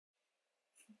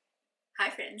Hi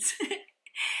friends.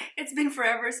 It's been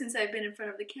forever since I've been in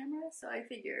front of the camera, so I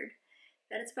figured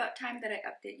that it's about time that I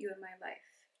update you in my life.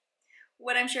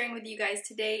 What I'm sharing with you guys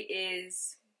today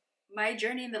is my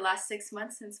journey in the last 6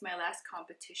 months since my last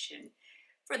competition.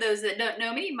 For those that don't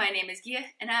know me, my name is Gia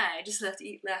and I just love to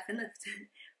eat, laugh, and lift.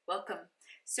 Welcome.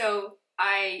 So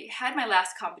I had my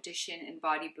last competition in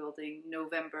bodybuilding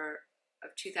November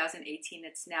of 2018.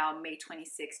 It's now May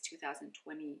 26,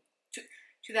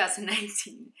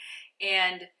 2019.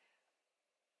 And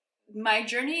my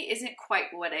journey isn't quite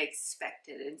what I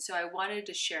expected, and so I wanted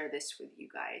to share this with you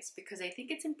guys because I think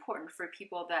it's important for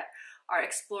people that are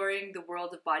exploring the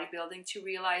world of bodybuilding to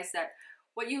realize that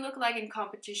what you look like in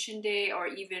competition day or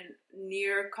even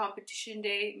near competition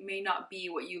day may not be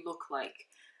what you look like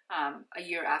a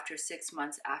year after, 6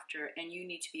 months after, and you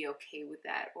need to be okay with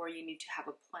that, or you need to have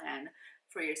a plan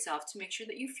for yourself to make sure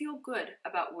that you feel good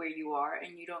about where you are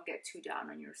and you don't get too down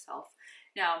on yourself.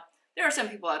 Now, there are some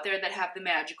people out there that have the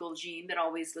magical gene that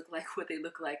always look like what they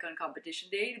look like on competition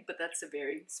day, but that's a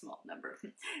very small number.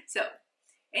 So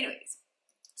anyways,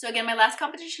 so again, my last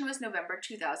competition was November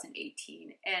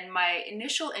 2018, and my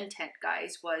initial intent,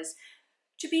 guys, was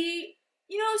to be,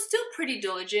 still pretty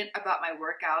diligent about my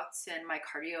workouts and my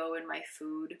cardio and my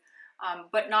food,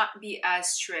 but not be as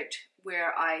strict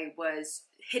where I was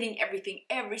hitting everything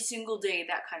every single day,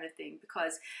 that kind of thing,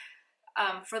 because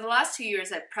for the last 2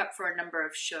 years, I've prepped for a number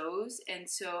of shows, and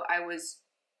so I was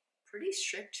pretty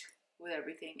strict with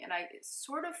everything, and I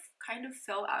sort of kind of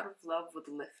fell out of love with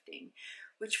lifting,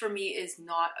 which for me is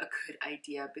not a good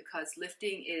idea because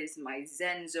lifting is my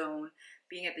zen zone.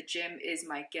 Being at the gym is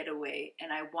my getaway,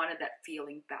 and I wanted that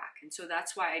feeling back, and so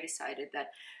that's why I decided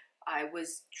that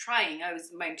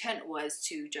my intent was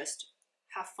to just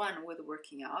have fun with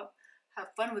working out, have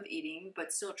fun with eating,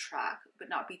 but still track, but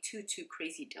not be too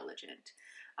crazy diligent.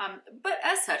 But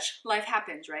as such, life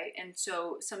happens, right? And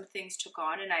so some things took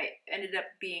on, and I ended up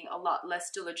being a lot less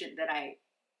diligent than I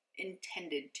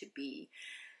intended to be.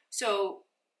 So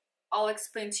I'll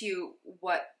explain to you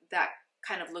what that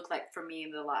kind of looked like for me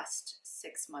in the last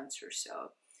 6 months or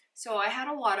so. So I had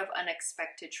a lot of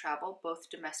unexpected travel, both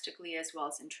domestically as well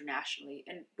as internationally.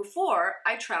 And before,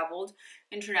 I traveled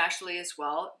internationally as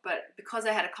well, but because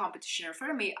I had a competition in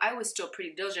front of me, I was still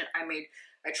pretty diligent.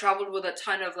 I traveled with a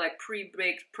ton of like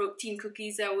pre-baked protein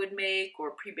cookies I would make,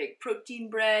 or pre-baked protein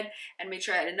bread, and made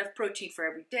sure I had enough protein for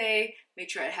every day,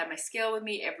 made sure I had my scale with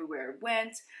me everywhere I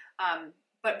went.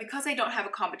 But because I don't have a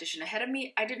competition ahead of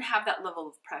me, I didn't have that level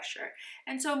of pressure.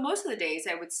 And so most of the days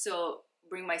I would still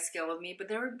bring my scale with me, but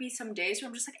there would be some days where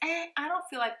I'm just like, I don't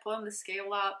feel like pulling the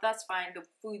scale out. That's fine, the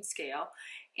food scale.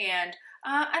 And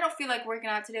I don't feel like working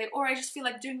out today, or I just feel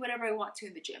like doing whatever I want to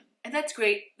in the gym. And that's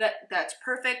great. That's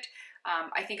perfect.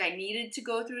 I think I needed to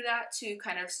go through that to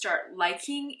kind of start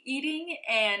liking eating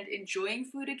and enjoying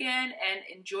food again and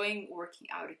enjoying working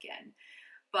out again.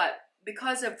 But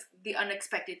because of the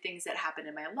unexpected things that happened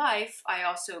in my life, I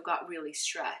also got really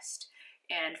stressed.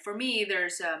 And for me,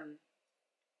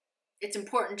 it's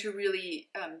important to really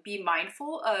be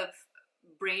mindful of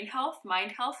brain health,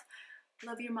 mind health.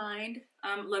 Love your mind,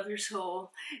 love your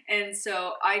soul. And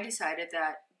so I decided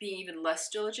that being even less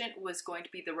diligent was going to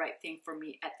be the right thing for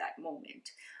me at that moment,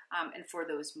 and for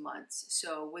those months.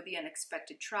 So with the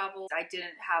unexpected travel, I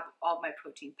didn't have all my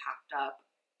protein packed up.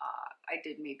 I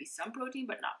did maybe some protein,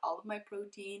 but not all of my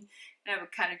protein, and I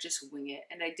would kind of just wing it.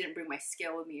 And I didn't bring my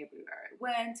scale with me everywhere I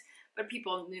went, but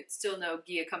people still know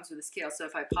Gia comes with a scale, so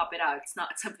if I pop it out, it's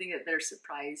not something that they're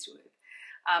surprised with.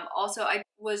 Also, I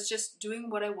was just doing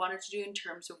what I wanted to do in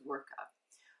terms of workout.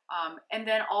 And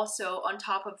then also, on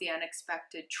top of the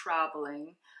unexpected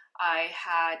traveling, I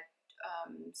had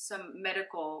some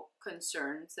medical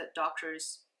concerns that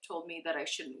doctors told me that I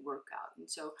shouldn't work out. And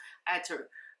so I had to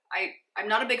I'm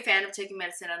not a big fan of taking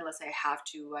medicine unless I have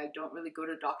to. I don't really go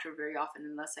to the doctor very often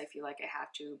unless I feel like I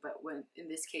have to, but in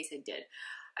this case I did.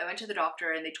 I went to the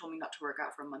doctor and they told me not to work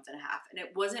out for a month and a half, and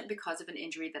it wasn't because of an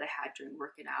injury that I had during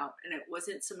working out, and it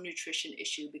wasn't some nutrition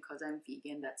issue because I'm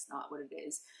vegan. That's not what it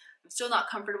is. I'm still not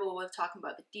comfortable with talking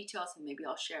about the details, and maybe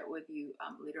I'll share it with you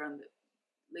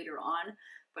later on.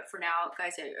 But for now,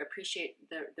 guys, I appreciate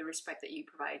the respect that you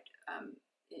provide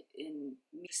in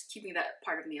just keeping that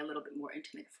part of me a little bit more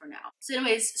intimate for now. So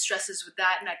anyways, stresses with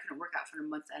that, and I couldn't work out for a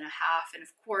month and a half. And of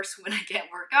course, when I can't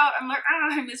work out, I'm like,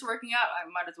 I miss working out. I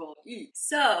might as well eat.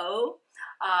 So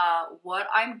what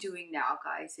I'm doing now,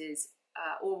 guys, is,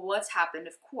 or what's happened,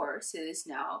 of course, is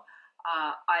now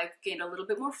I've gained a little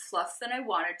bit more fluff than I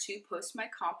wanted to post my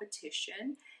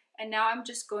competition. And now I'm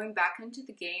just going back into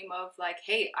the game of like,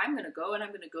 hey, I'm going to go, and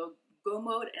I'm going to go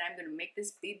mode, and I'm going to make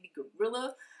this baby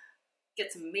gorilla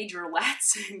get some major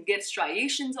lats and get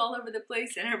striations all over the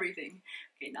place and everything.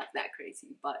 Okay, not that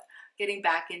crazy, but getting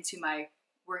back into my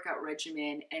workout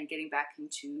regimen and getting back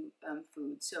into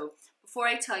food. So before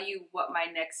I tell you what my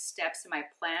next steps and my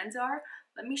plans are,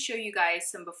 let me show you guys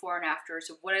some before and afters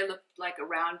of what I looked like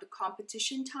around the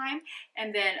competition time,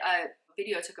 and then a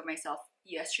video I took of myself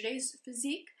yesterday's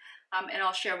physique, and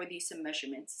I'll share with you some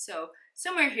measurements. So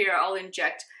somewhere here I'll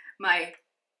inject my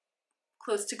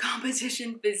close to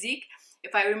competition physique.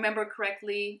 If I remember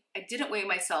correctly, I didn't weigh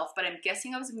myself, but I'm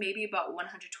guessing I was maybe about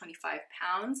 125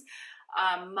 pounds.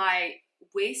 My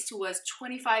waist was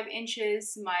 25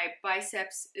 inches. My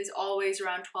biceps is always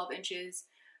around 12 inches.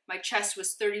 My chest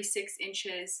was 36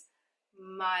 inches.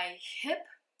 My hip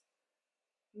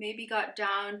maybe got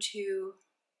down to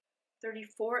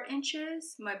 34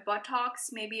 inches. My buttocks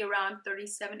maybe around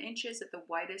 37 inches at the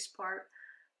widest part.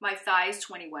 My thighs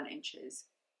 21 inches.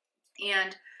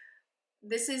 And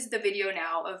this is the video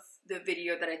now of the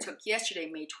video that I took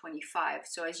yesterday, May 25.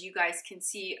 So as you guys can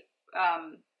see,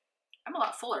 I'm a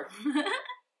lot fuller,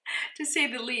 to say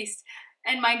the least.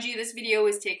 And mind you, this video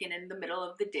was taken in the middle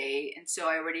of the day, and so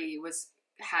I already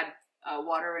had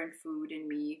water and food in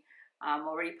me,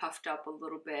 already puffed up a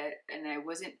little bit, and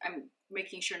I'm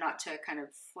making sure not to kind of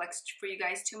flex for you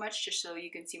guys too much, just so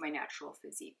you can see my natural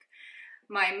physique.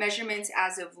 My measurements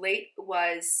as of late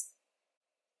was,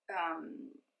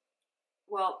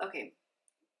 well, okay.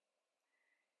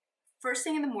 First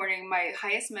thing in the morning, my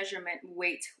highest measurement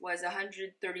weight was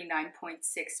 139.6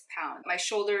 pounds. My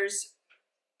shoulders,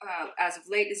 as of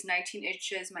late, is 19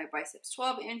 inches, my biceps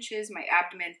 12 inches, my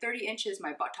abdomen 30 inches,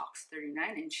 my buttocks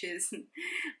 39 inches,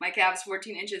 my calves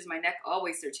 14 inches, my neck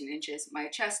always 13 inches, my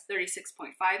chest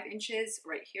 36.5 inches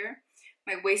right here,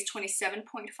 my waist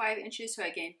 27.5 inches, so I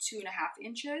gained 2.5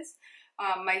 inches.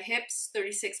 My hips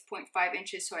 36.5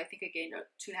 inches, so I think I gained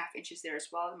 2.5 inches there as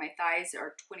well. My thighs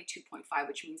are 22.5,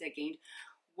 which means I gained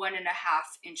 1.5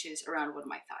 inches around one of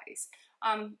my thighs.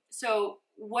 So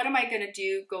what am I going to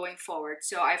do going forward?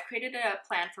 So I've created a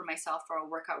plan for myself for a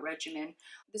workout regimen.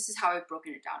 This is how I've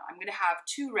broken it down. I'm going to have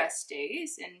 2 rest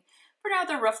days, and for now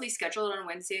they're roughly scheduled on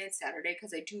Wednesday and Saturday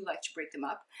because I do like to break them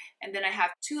up. And then I have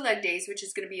 2 leg days, which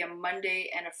is going to be a Monday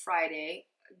and a Friday,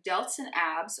 delts and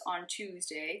abs on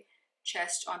Tuesday,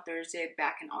 chest on Thursday,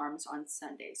 back and arms on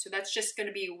Sunday. So that's just going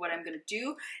to be what I'm going to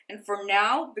do. And for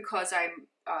now, because I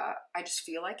just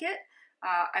feel like it,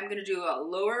 I'm going to do a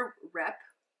lower rep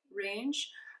range,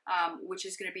 which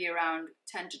is going to be around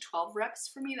 10 to 12 reps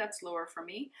for me. That's lower for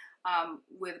me,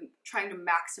 with trying to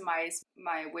maximize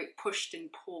my weight pushed and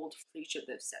pulled for each of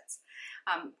those sets.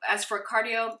 As for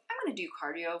cardio, I'm going to do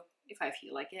cardio if I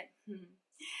feel like it.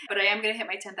 But I am going to hit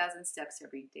my 10,000 steps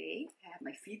every day. I have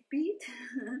my feet beat.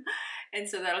 And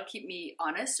so that'll keep me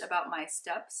honest about my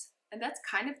steps. And that's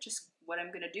kind of just what I'm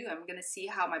going to do. I'm going to see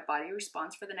how my body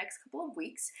responds for the next couple of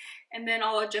weeks, and then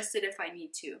I'll adjust it if I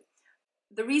need to.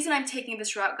 The reason I'm taking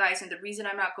this route, guys, and the reason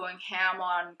I'm not going ham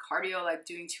on cardio, like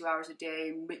doing 2 hours a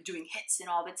day, doing hits and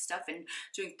all that stuff, and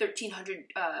doing 1,300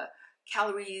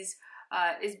 calories,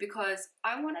 is because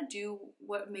I want to do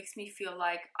what makes me feel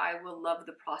like I will love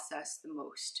the process the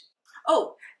most.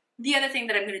 Oh, the other thing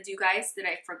that I'm going to do, guys, that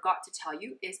I forgot to tell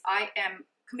you is I am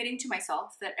committing to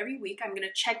myself that every week I'm going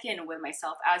to check in with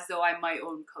myself as though I'm my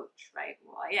own coach, right?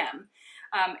 Well, I am.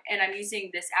 And I'm using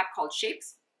this app called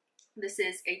Shapes. This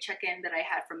is a check-in that I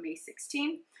had from May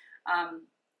 16.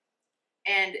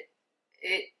 And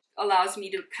it allows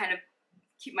me to kind of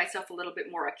keep myself a little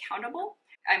bit more accountable.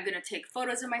 I'm going to take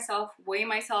photos of myself, weigh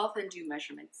myself, and do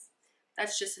measurements.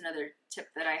 That's just another tip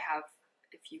that I have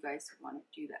if you guys want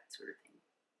to do that sort of thing.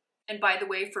 And by the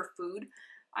way, for food,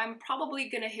 I'm probably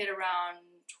going to hit around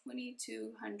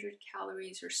 2,200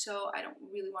 calories or so. I don't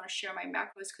really want to share my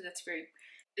macros because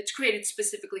it's created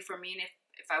specifically for me. And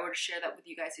if I were to share that with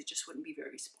you guys, it just wouldn't be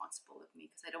very responsible of me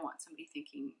because I don't want somebody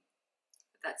thinking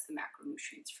that's the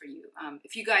macronutrients for you.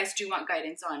 If you guys do want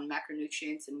guidance on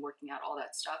macronutrients and working out all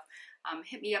that stuff,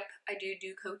 hit me up. I do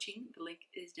coaching. The link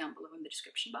is down below in the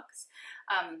description box.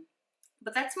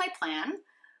 But that's my plan.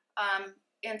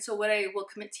 And so what I will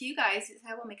commit to you guys is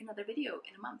I will make another video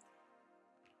in a month.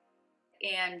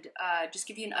 And just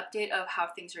give you an update of how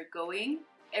things are going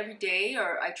every day,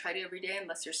 or I try to every day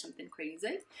unless there's something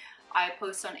crazy. I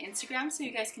post on Instagram, so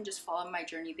you guys can just follow my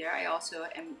journey there. I also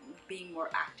am being more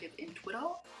active in Twitter.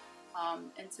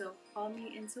 And so follow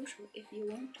me in social if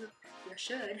you want to. You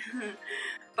should.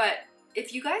 But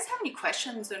if you guys have any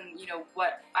questions on,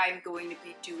 what I'm going to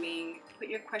be doing, put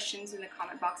your questions in the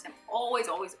comment box. I'm always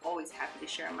happy to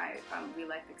share my real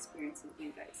life experiences with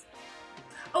you guys.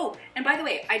 Oh, and by the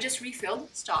way, I just refilled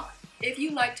stock. If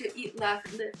you like to eat, laugh,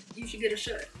 and live, you should get a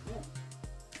shirt.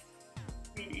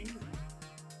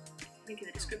 link in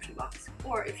the description box.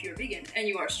 Or if you're vegan and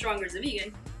you are stronger as a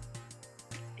vegan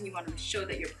and you want to show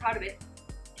that you're proud of it,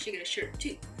 you should get a shirt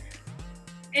too.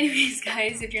 Anyways,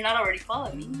 guys, if you're not already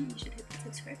following me, you should hit the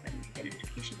subscribe button and get a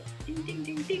notification bell. Ding, ding,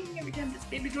 ding, ding, every time this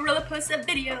baby gorilla posts a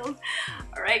video.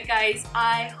 Alright, guys,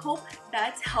 I hope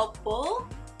that's helpful.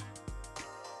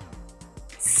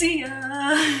 See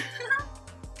ya!